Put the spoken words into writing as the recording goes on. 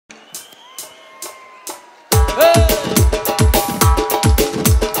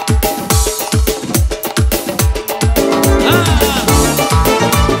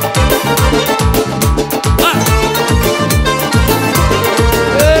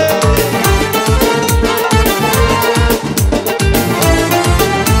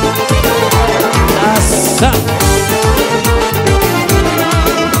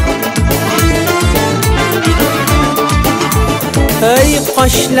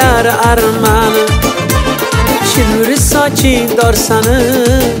qoshlar Armani, chilviri soching dorsani,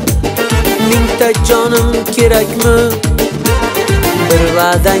 mingta jonim kerakmi bir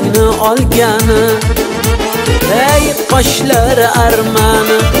va'dangni olgani. Ey qoshlar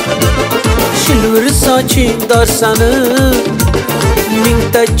Armani, chilviri soching dorsani,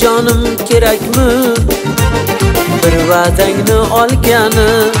 mingta jonim kerakmi bir va'dangni olgani.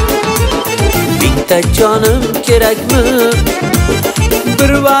 Mingta jonim kerakmi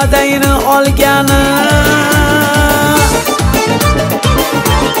bir va'dangni olgani.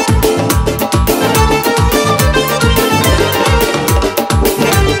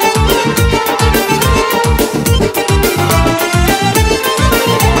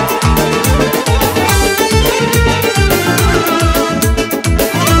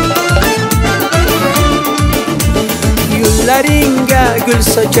 Yo'llaringga gul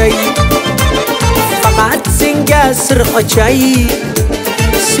sochay, faqat senga sir ochay.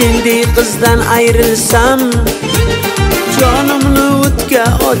 Sendek qizdan ayrilsam, jonimni o'tga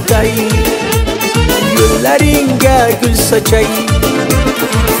otay. Yo'llaringga gul sochay,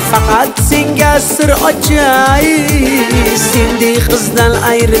 faqat senga sir ochay. Sendek qizdan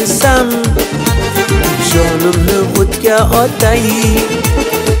ayrilsam, jonimni o'tga otay.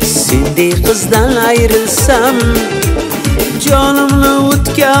 Sendek qizdan ayrilsam, jonimni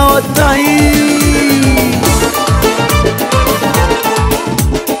o'tga otay.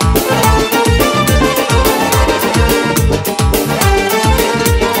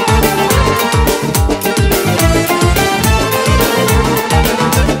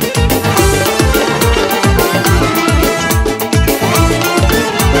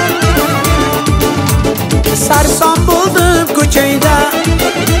 Sarson bo'ldim ko'chayda,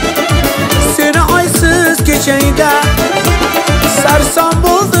 seni oysiz kechayda. Sarson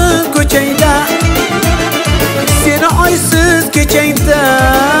bo'ldim ko'chayda, seni oysiz kechayda.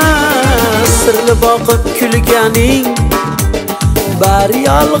 Sirli boqib kulganing bari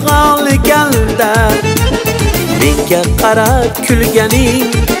yolg'on ekanda. Menga qarab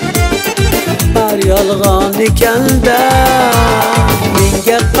kulganing bari yolg'on ekanda.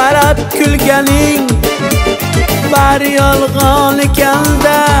 Menga qarab kulganing bari yolg'on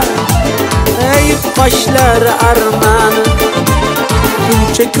ekanda. Ey qoshlar Armani,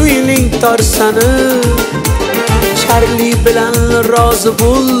 buncha ko'ngling torsani, Charli bilan rozi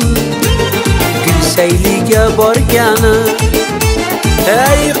bo'l Gulsayliga borgani.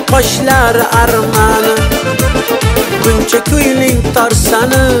 Ey qoshlar Armani, buncha ko'ngling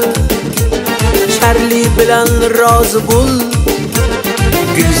torsani, Charli bilan rozi bo'l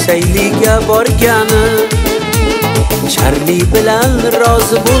Gulsayliga borgani. Charli bilan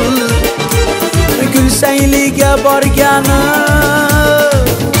rozi bo'l Gulsayliga borgani.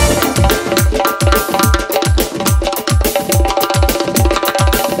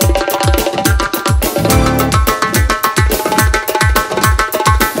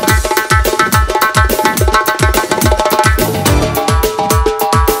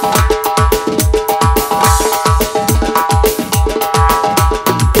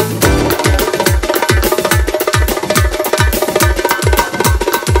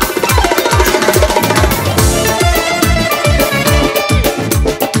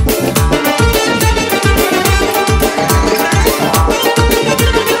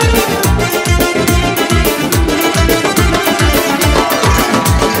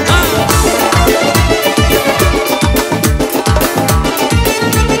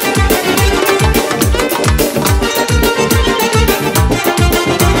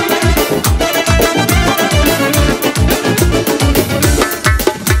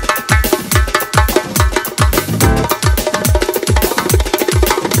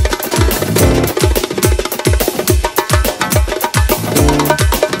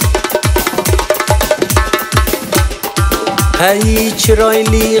 Hey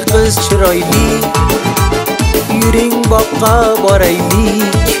chiroyli qiz chiroyli, yuring boqqa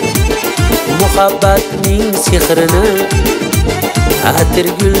boraylik. Muhabbatning sehrini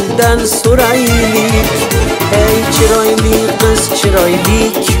atirguldan so'raylik. Hey chiroyli qiz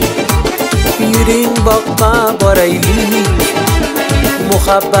chiroylik, yuring boqqa boraylik.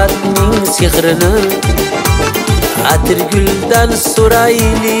 Muhabbatning sehrini atirguldan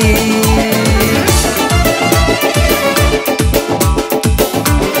so'raylik.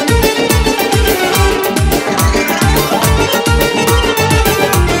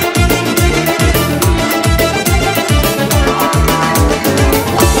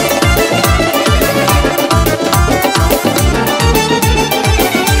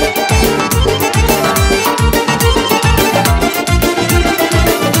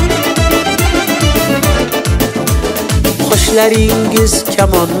 Qoshlaringiz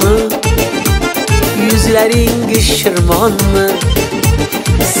kamonmi, yuzlaringiz shirmonmi?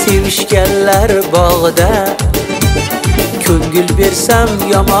 Sevishganlar bog'ida ko'ngil bersam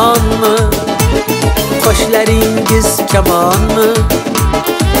yomonmi? Qoshlaringiz kamonmi,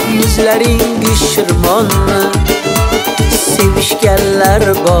 yuzlaringiz shirmonmi? Sevishganlar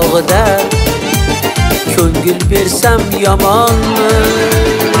bog'ida ko'ngil bersam yomonmi?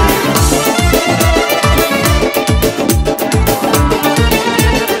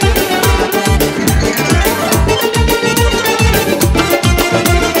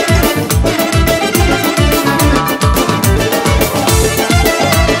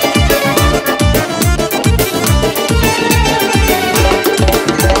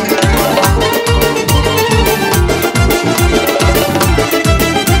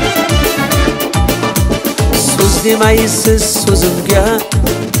 Demaysiz so'zimga,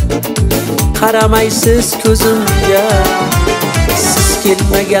 qaramaysiz ko'zimga. Siz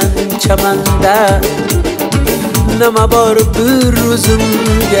kelmagan chamanda nima bor bir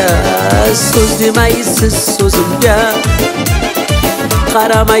o'zimga? So'z demaysiz so'zimga,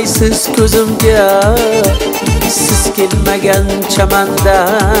 qaramaysiz ko'zimga. Siz kelmagan chamanda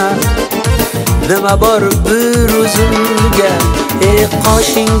nima bor bir o'zimga?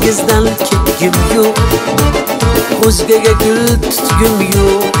 Qoshingizdan ketgim yo'q, o'zgaga gul tutgim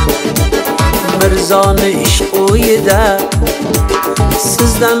yo'q. Mirzoni ishq o'yida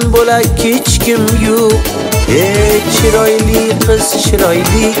sizdan bo'lak hech kim yo'q. Chiroyli qiz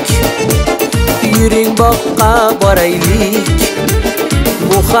chiroylik, yuring boqqa boraylik.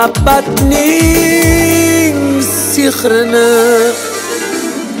 Muhabbatning sehrini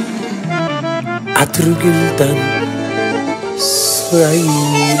atirguldan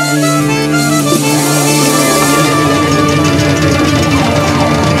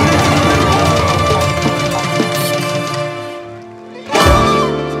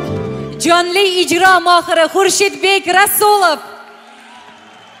Jonli ijro mohiri Xurshid Rasulov,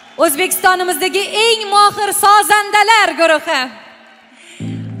 O'zbekistonimizdagi eng mohir sozandalar guruhi.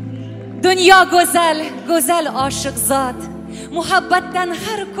 Dunyo go'zal, go'zal oshiq zot, muhabbatdan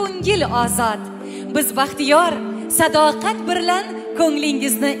har ko'ngil ozod. Biz baxtiyor, sadoqat bilan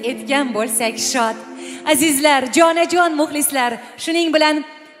ko'nglingizni etgan bo'lsak shod. Azizlar, jonajon muxlislar, shuning bilan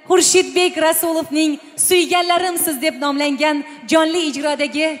Xurshid Rasulovning Suyganlarimsiz deb nomlangan jonli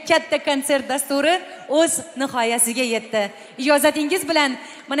ijrodagi katta konsert dasturi o'z nihoyasiga yetdi. Ijozatingiz bilan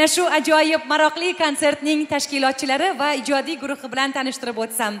mana shu ajoyib maroqli konsertning tashkilotchilari va ijodiy guruhi bilan tanishtirib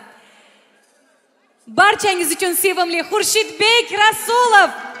o'tsam. Barchangiz uchun sevimli Xurshid Rasulov,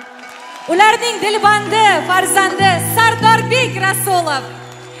 ularning dilbandi farzandi Sardorbek Rasulov,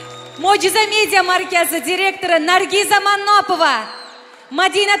 Mo'jiza media markazi direktori Nargiza Mannopova,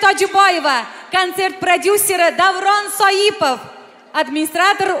 Madina Tojiboyeva, konsert prodyuseri Davron Soipov,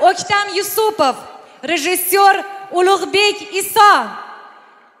 administrator O'ktam Yusupov, rejissyor Ulug'bek Iso,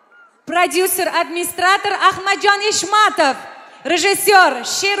 prodyuser administrator Ahmadjon Eshmatov, rejissyor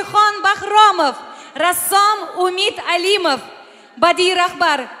Sherxon Bahromov, rassom Umid Alimov, badiiy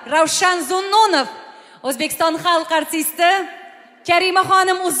rahbar Ravshan Zunnunov, O'zbekiston xalq artisti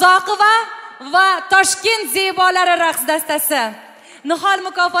Karimaxonim Uzoqova va Toshkent zebolari raqs dastasi. Nihol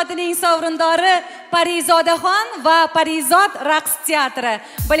mukofotining sovrindori Parizodaxon va Parizod raqs teatri,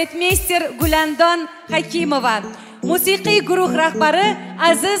 baletmeyster Gulandon Hakimova, musiqiy guruh rahbari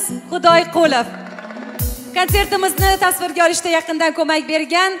Aziz Xudoyqulov. Konsertimizni tasvirga olishda yaqindan ko'mak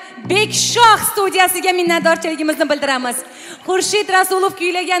bergan Bekshoh studiyasiga minnatdorchiligimizni bildiramiz. Xurshid Rasulov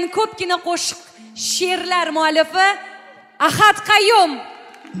kuylagan ko'pgina qo'shiq, she'rlar muallifi Ahad Qayyum.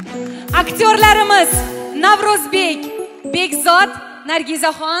 Aktyorlarimiz Navrozbek, Bekzod,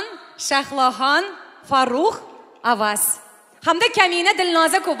 Nargizaxon, Shahloxon, Farruh, Avaz hamda kamina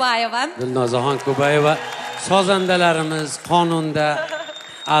Dilnoza Kubayeva. Dilnozaxon Kubayeva, sozandalarimiz Qonunda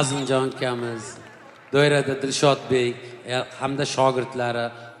Azimjon ukamiz, Doirada Dilshodbek hamda shogirdlari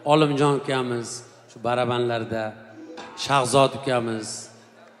Olimjon ukamiz, shu barabanlarda Shahzod ukamiz,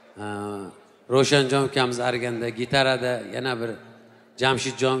 Ro'shanjon ukamiz Arganda, gitarada yana bir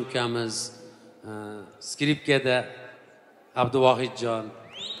Jamshidjon ukamiz, skripkada Abduvohidjon,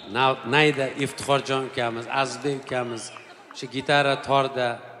 nayda Iftixorjon ukamiz, Azizbek ukamiz, shu gitara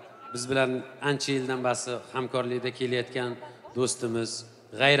torda biz bilan ancha yildan beri hamkorlikda kelayotgan do'stimiz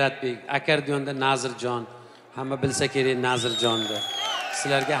G'ayratbek, akordionda Nazirjon, hamma bilsa kerak Nazirjonni.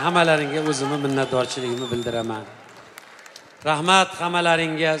 Sizlarga hammalaringga o'zimni minnatdorchiligimni bildiraman. Rahmat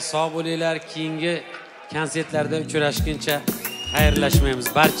hammalaringga, sog' bo'linglar. Keyingi konsertlarda uchrashguncha xayrlashmaymiz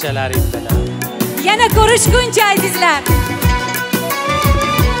barchalaring bilan. Yana ko'rishguncha azizlar.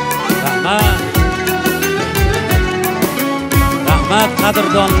 Rahmat. Rahmat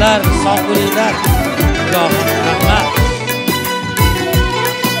qadrdonlar, sog' bo'linglar. Ilohim rahmat.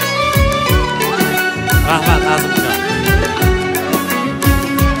 Rahmat Azimjon.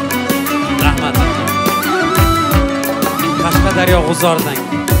 Rahmat. Qashqadaryo G'uzordan.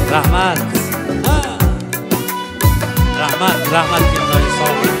 Rahmat. Rahmat Kimnoy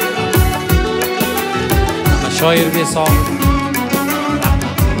sog' bo'ling. Shoirbek sog' bo'ling.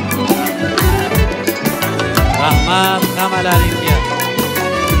 Rahmat hammalaringga.